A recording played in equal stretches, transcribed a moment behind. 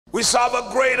We serve a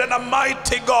great and a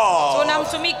mighty God.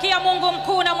 Tunamtumikia Mungu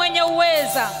mkuu na mwenye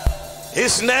uweza.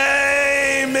 His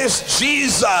name is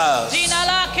Jesus. Jina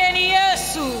lake ni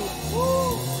Yesu.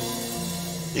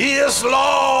 He is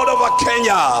Lord over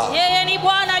Kenya. Yeye ni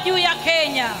Bwana juu ya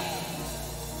Kenya.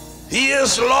 He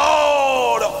is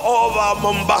Lord over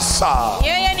Mombasa.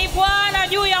 Yeye ni Bwana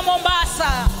juu ya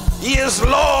Mombasa. He is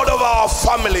Lord of our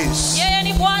families. Yeye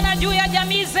ni Bwana juu ya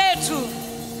jamii zetu.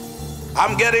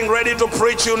 I'm getting ready to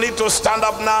preach. You need to stand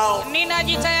up now.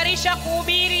 Ninajitayarisha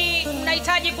kuhubiri.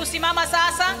 Mnahitaji kusimama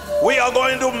sasa. We are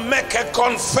going to make a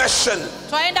confession.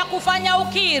 Twaenda kufanya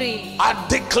ukiri. A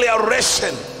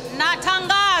declaration. Na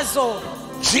tangazo.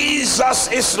 Jesus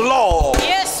is Lord.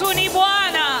 Yesu ni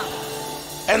Bwana.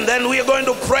 And then we are going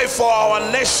to pray for our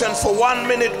nation for 1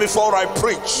 minute before I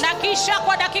preach. Na kisha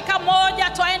kwa dakika moja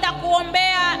twaenda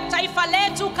kuombea taifa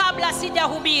letu kabla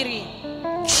sijahubiri.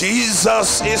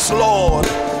 Jesus is Lord.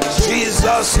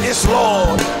 Jesus is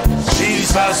Lord.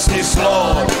 Jesus is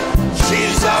Lord.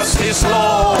 Jesus is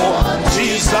Lord.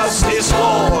 Jesus is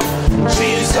Lord.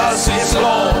 Jesus is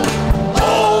Lord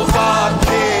over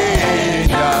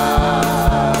Kenya.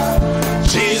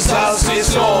 Jesus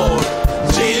is Lord.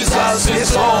 Jesus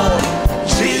is Lord.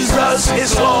 Jesus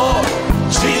is Lord.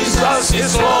 Jesus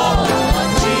is Lord.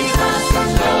 Jesus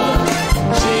is Lord.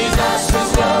 Jesus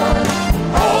is Lord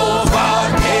over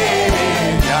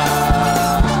Kenya.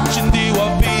 Chindi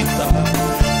wapita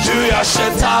juu ya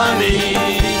shetani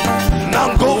na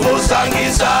nguvu za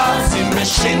giza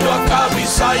zimeshindwa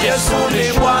kabisa. Yesu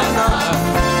ni Bwana.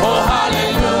 Oh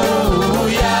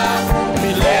hallelujah.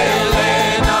 Milele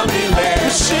na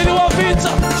milele. Chindi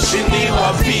wapita. Chindi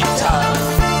wapita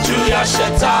juu ya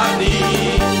shetani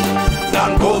na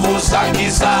nguvu za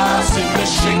giza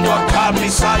zimeshindwa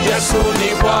kabisa. Yesu ni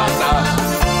Bwana.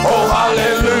 Oh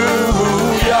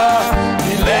hallelujah.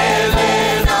 Milele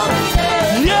na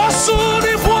milele. Yesu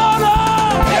ni Bwana.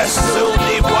 Yesu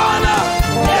ni Bwana.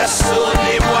 Yesu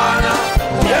ni Bwana.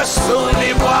 Yesu ni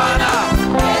Bwana.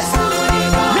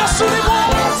 Yesu ni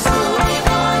Bwana.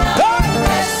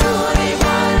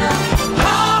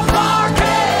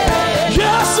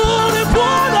 Yesu ni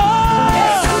Bwana.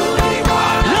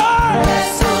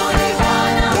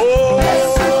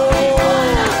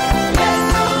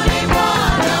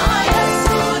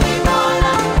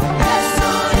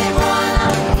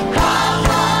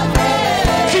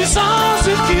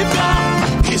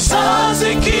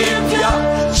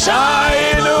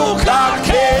 Shainuka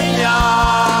Kenya.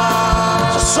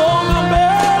 Songa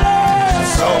mbele.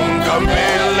 Songa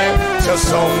mbele.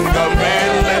 Songa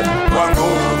mbele kwa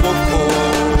nguvu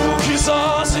kuu.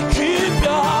 Kizazi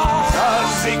kipya.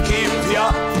 Kizazi kipya.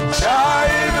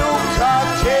 Shainuka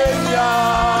Kenya.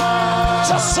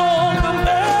 Songa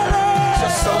mbele.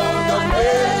 Songa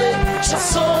mbele.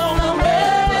 Songa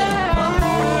mbele.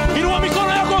 Inua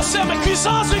mikono yako useme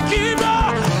kizazi kipya.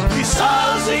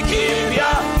 Kizazi kipya.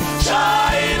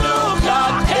 Shainuka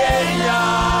Kenya.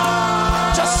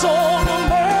 Songa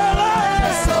mbele.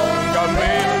 Songa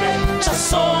mbele.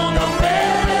 Songa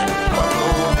mbele kwa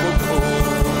nguvu kuu.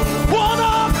 Bwana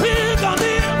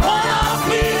pigania. Bwana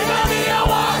pigania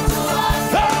watu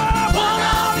wake.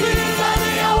 Bwana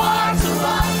pigania watu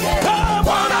wake.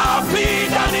 Bwana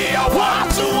pigania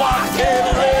watu wake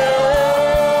leo.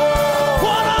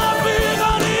 Bwana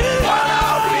pigania. Bwana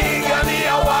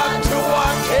pigania watu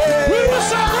wake. We will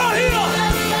stand right here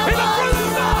in the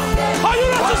presence now. Are you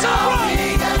ready to stand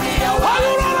right? Are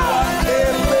you ready?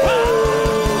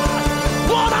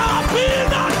 Bwana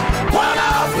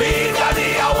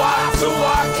pigania watu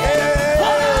wake.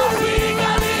 Bwana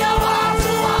pigania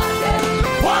watu wake.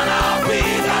 Bwana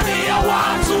pigania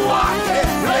watu wake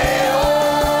leo.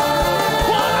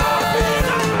 Bwana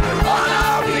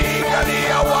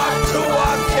pigania watu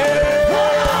wake.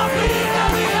 Bwana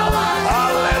pigania watu wake.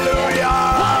 Hallelujah.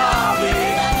 Bwana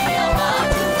pigania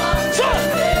watu wake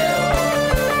leo.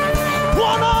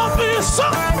 Bwana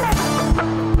pigania.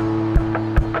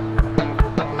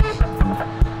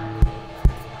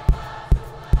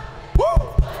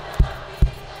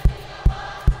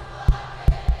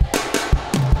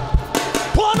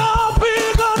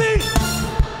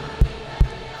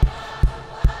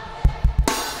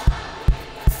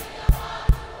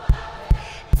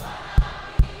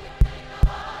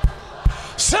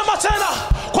 Sema tena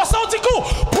kwa sauti kuu.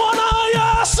 Bwana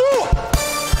Yesu.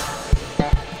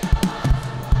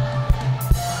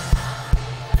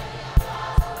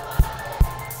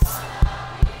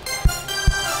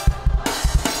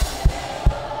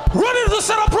 Ready to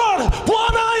set up broad.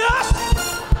 Bwana Yesu.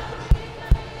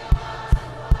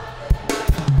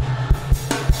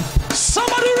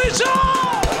 Somebody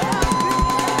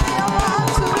rejoice.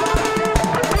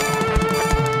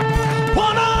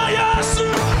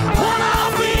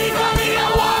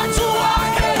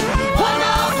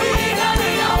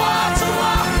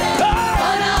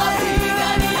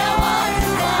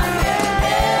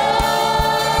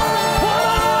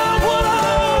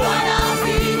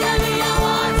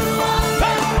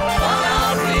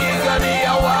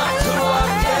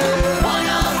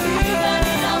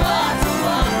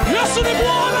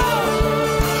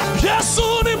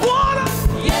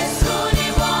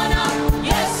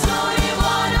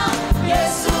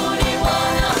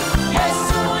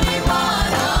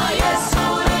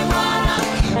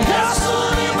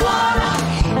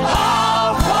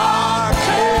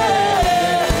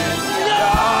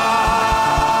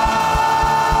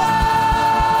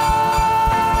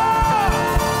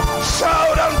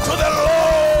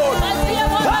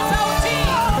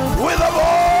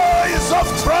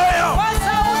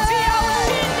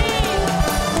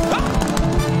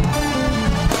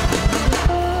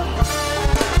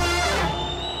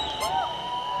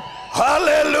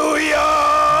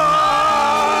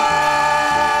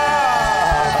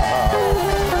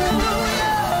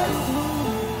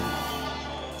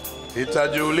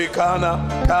 itajulikana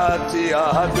kati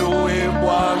ya adui.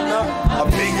 Bwana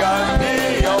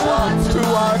apigania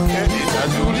watu wake.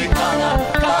 Itajulikana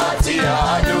kati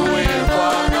ya adui.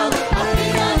 Bwana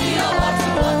apigania watu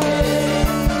wake.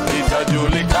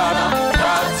 Itajulikana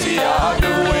kati ya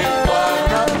adui.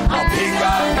 Bwana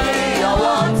apigania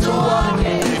watu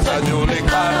wake.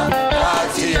 Itajulikana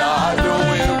kati ya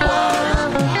adui. Bwana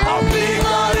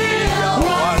apigania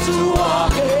watu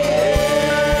wake.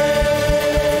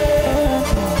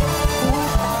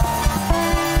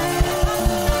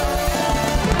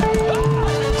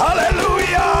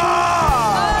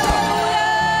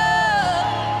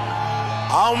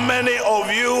 How many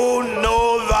of you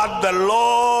know that the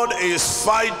Lord is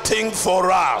fighting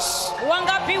for us?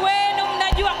 Wangapi wenu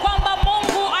mnajua kwamba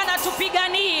Mungu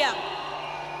anatupigania?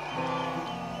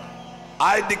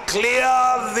 I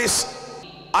declare this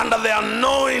under the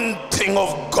anointing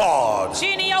of God.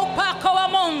 Chini ya upako wa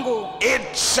Mungu.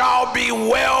 It shall be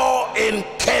well in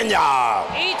Kenya.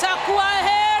 Itakuwa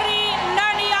heri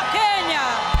ndani ya Kenya.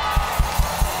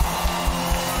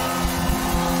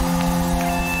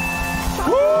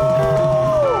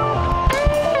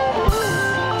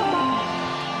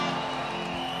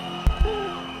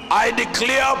 I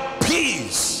declare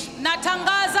peace.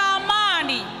 Natangaza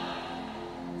amani.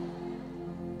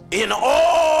 In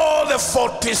all the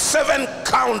 47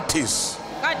 counties.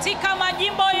 Katika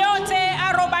majimbo yote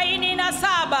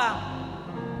 47.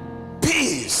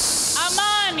 Peace.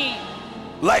 Amani.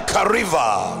 Like a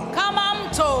river. Kama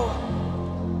mto.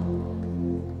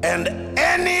 And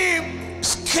any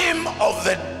scheme of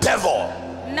the devil.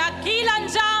 Na kila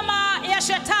njama ya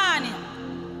shetani.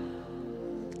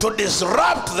 To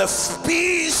disrupt the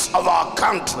peace of our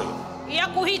country. Ya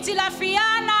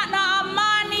kuhitilafiana na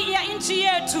amani ya nchi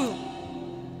yetu.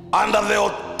 Under the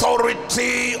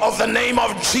authority of the name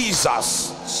of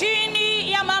Jesus.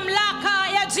 Chini ya mamlaka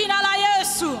ya jina la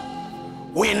Yesu.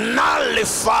 We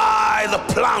nullify the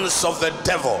plans of the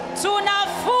devil.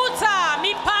 Tunafuta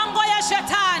mipango ya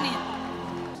shetani.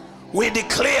 We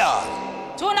declare.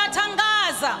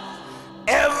 Tunatangaza.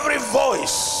 Every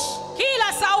voice.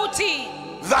 Kila sauti.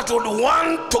 That would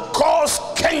want to cause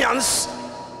Kenyans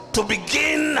to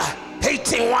begin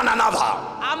hating one another.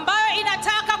 Ambayo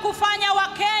inataka kufanya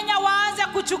Wakenya waanze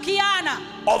kuchukiana.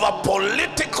 Over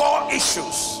political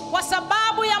issues. Kwa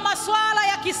sababu ya masuala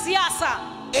ya kisiasa.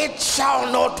 It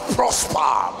shall not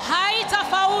prosper.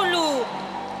 Haitafaulu.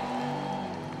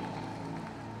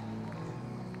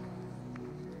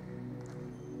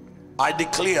 I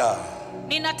declare.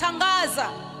 Ninatangaza.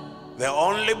 The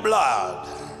only blood.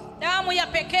 Damu ya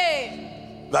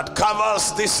pekee. That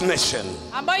covers this nation.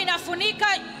 Ambayo inafunika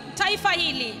taifa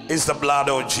hili. Is the blood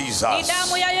of Jesus. Ni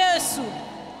damu ya Yesu.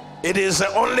 It is the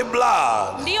only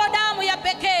blood. Ndiyo damu ya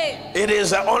pekee. It is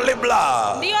the only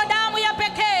blood. Ndiyo damu ya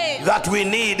pekee. That we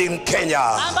need in Kenya.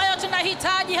 Ambayo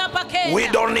tunahitaji hapa Kenya. We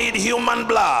don't need human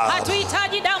blood.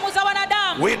 Hatuhitaji damu za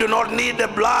wanadamu. We do not need the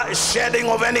blood shedding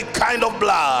of any kind of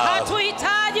blood.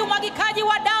 Hatuhitaji umwagikaji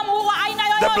wa damu wa aina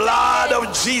yoyote. The blood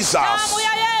of Jesus. Damu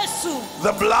ya Yesu.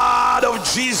 The blood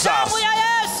of Jesus. Damu ya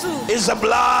Yesu. Is the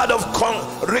blood of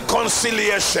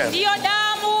reconciliation. Ndiyo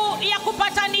damu ya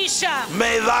kupatanisha.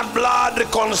 May that blood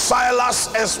reconcile us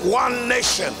as one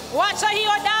nation. Wacha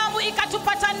hiyo damu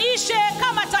ikatupatanishe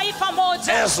kama taifa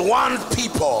moja. As one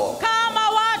people. Kama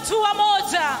watu wa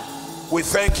moja. We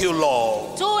thank you,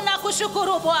 Lord.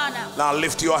 Tunakushukuru Bwana. Now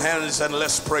lift your hands and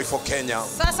let's pray for Kenya.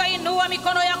 Sasa inua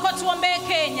mikono yako tuombee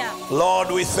Kenya.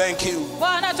 Lord, we thank you.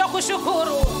 Bwana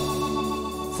tukushukuru.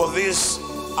 For this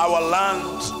our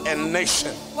land and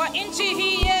nation. Kwa nchi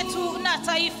hii yetu na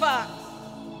taifa.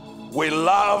 We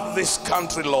love this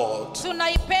country, Lord.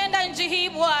 Tunaipenda nchi hii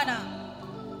Bwana.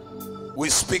 We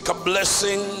speak a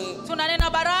blessing. Tunanena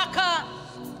baraka.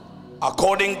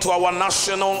 According to our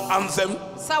national anthem.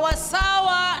 Sawa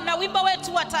sawa na wimbo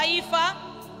wetu wa taifa.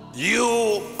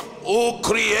 You who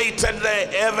created the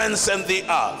heavens and the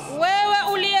earth.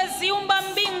 Wewe uliyeziumba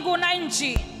mbingu na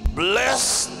nchi.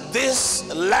 Bless this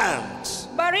land.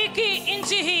 Bariki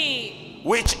nchi hii.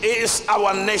 Which is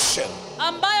our nation.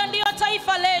 Ambayo ndiyo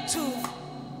taifa letu.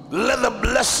 Let the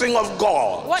blessing of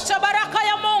God. Wacha baraka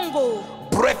ya Mungu.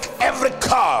 Break every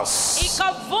curse.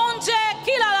 Ikavunje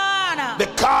kila laana. The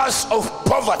curse of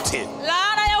poverty.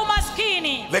 Laana ya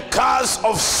umaskini. The curse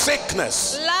of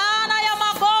sickness. Laana ya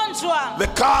magonjwa. The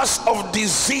curse of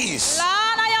disease.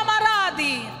 Laana ya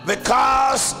maradhi. The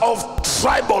curse of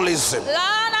tribalism.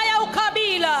 Laana ya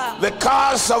ukabila. The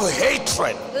curse of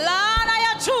hatred. Laana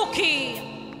ya chuki.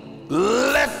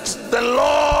 Let the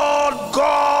Lord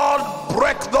God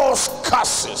break those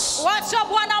curses. Wacha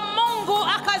Bwana Mungu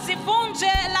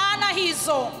akazivunje laana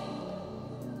hizo.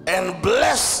 and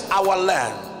bless our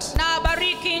land, na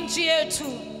abariki nchi yetu,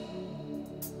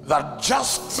 that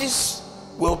justice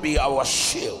will be our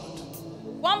shield.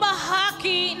 kwamba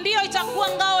haki ndiyo itakuwa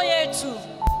ngao yetu.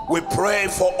 We pray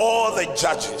for all the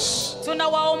judges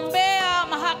Tunawaombea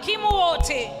mahakimu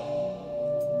wote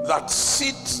that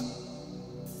sit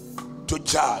to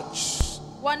judge,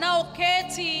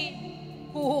 wanaoketi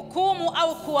kuhukumu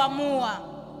au kuamua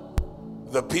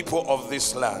the people of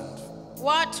this land,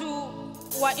 watu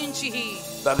wa nchi hii,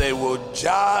 that they will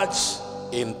judge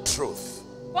in truth.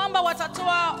 kwamba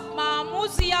watatoa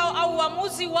maamuzi yao au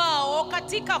uamuzi wao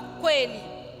katika kweli.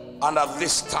 And at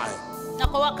this time, Na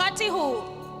kwa wakati huu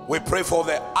we pray for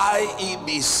the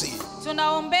IEBC.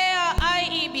 tunaombea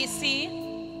IEBC,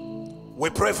 We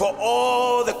pray for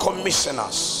all the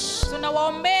commissioners.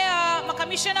 tunawaombea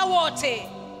makamishna wote.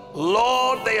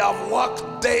 Lord, they have worked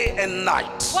day and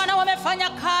night. Bwana, wamefanya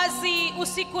kazi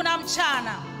usiku na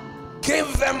mchana.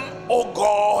 Give them, oh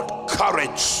God,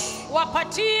 courage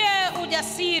Wapatie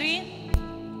ujasiri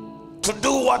to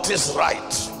do what is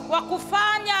right, wa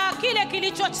kufanya kile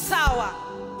kilicho sawa,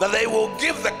 that they will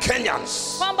give the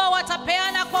Kenyans kwamba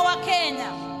watapeana kwa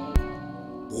Wakenya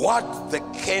what the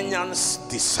Kenyans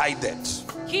decided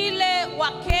kile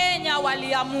Wakenya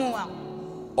waliamua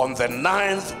on the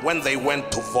 9th when they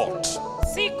went to vote.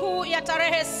 siku ya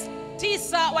tarehe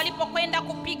 9 walipokwenda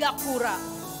kupiga kura.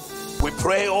 We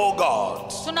pray, oh God,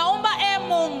 Tunaomba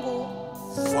Mungu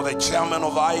for the chairman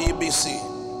of IEBC,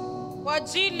 kwa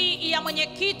ajili ya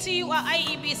mwenyekiti wa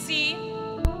IEBC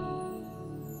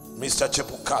Mr.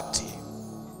 Chebukati.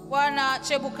 Bwana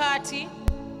Chebukati.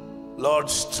 Lord,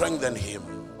 strengthen him.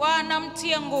 Bwana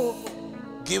mtie nguvu,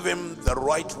 Give him the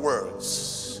right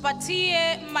words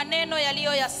patie maneno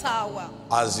yaliyo ya sawa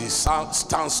as he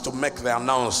stands to make the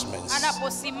announcements.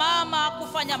 anaposimama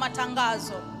kufanya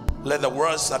matangazo. Let the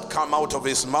words that come out of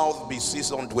his mouth be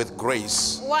seasoned with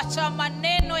grace. Wacha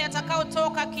maneno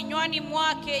yatakayotoka kinywani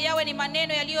mwake yawe ni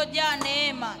maneno yaliyojaa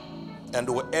neema, And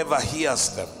whoever hears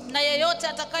them, na yeyote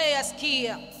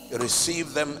atakayoyasikia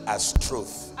receive them as truth.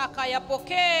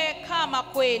 akayapokee kama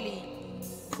kweli.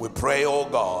 We pray, oh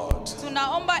God,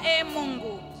 Tunaomba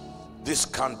Mungu, this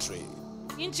country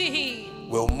nchi hii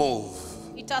will move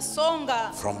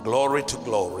itasonga from glory to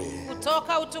glory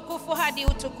kutoka utukufu hadi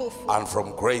utukufu, and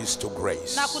from grace to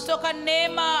grace. na kutoka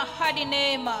neema hadi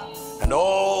neema, And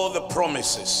all the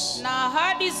promises na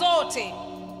ahadi zote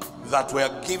that were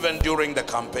given during the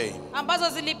campaign, ambazo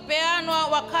zilipeanwa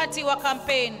wakati wa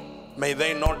kampeni, may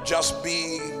they not just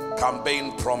be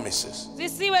campaign promises.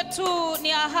 zisiwe tu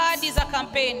ni ahadi za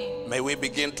kampeni. May we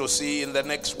begin to see in the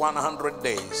next 100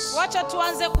 days Wacha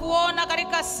tuanze kuona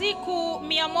katika siku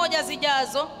 100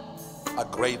 zijazo a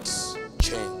great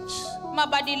change.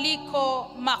 mabadiliko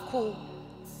makuu.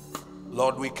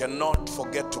 Lord, we cannot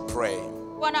forget to pray.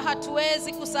 Bwana,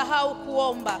 hatuwezi kusahau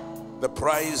kuomba. The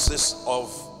prices of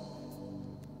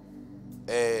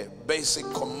basic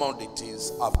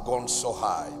commodities have gone so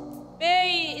high.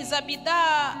 Bei za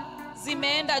bidhaa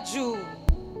zimeenda juu.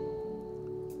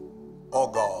 Oh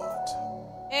God,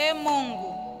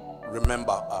 Mungu,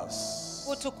 remember us.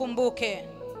 utukumbuke.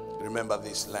 Remember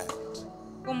this land.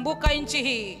 Kumbuka nchi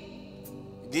hii.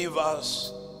 Give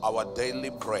us our daily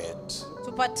bread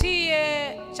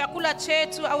Tupatie chakula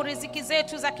chetu au riziki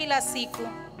zetu za kila siku,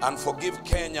 and forgive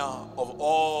Kenya of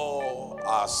all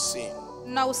our sin.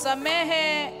 na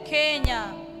usamehe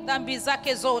Kenya dhambi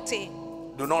zake zote.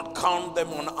 Do not count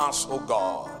them on us, oh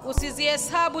God.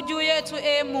 Usizihesabu juu yetu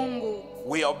Mungu.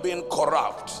 We have been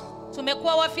corrupt.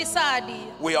 Tumekuwa wafisadi,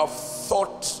 We have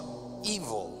thought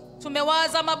evil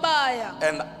tumewaza mabaya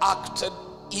and acted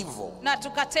evil. na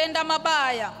tukatenda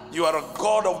mabaya. You are a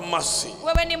God of mercy.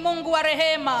 Wewe ni Mungu wa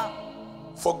rehema.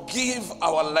 Forgive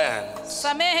our lands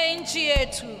Samehe nchi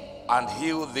yetu and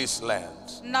heal this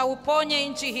land. na uponye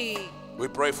nchi hii. We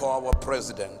pray for our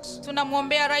president,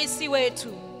 Tunamwombea rais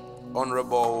wetu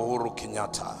Honorable Uhuru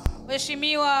Kenyatta.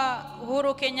 Mheshimiwa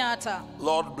Uhuru Kenyatta.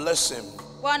 Lord, bless him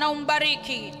Bwana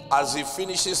umbariki as he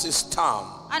finishes his term.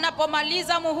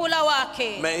 anapomaliza muhula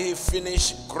wake. May he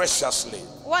finish graciously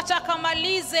Wacha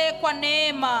kamalize kwa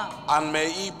neema, and may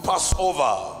he pass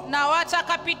over na wacha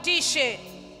kapitishe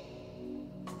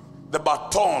the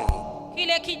baton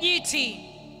kile kijiti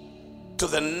to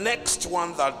the next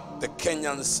one that the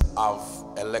Kenyans have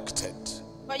elected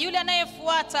kwa yule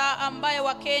anayefuata ambaye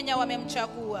Wakenya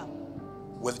wamemchagua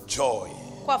with joy,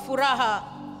 kwa furaha,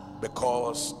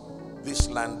 because this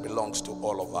land belongs to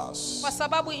all of us. kwa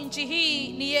sababu nchi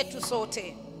hii ni yetu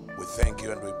sote. We thank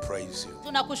you and we praise you.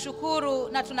 Tunakushukuru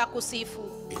na tunakusifu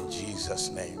In Jesus'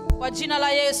 name, kwa jina la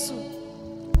Yesu.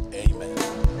 amen.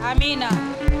 Amina.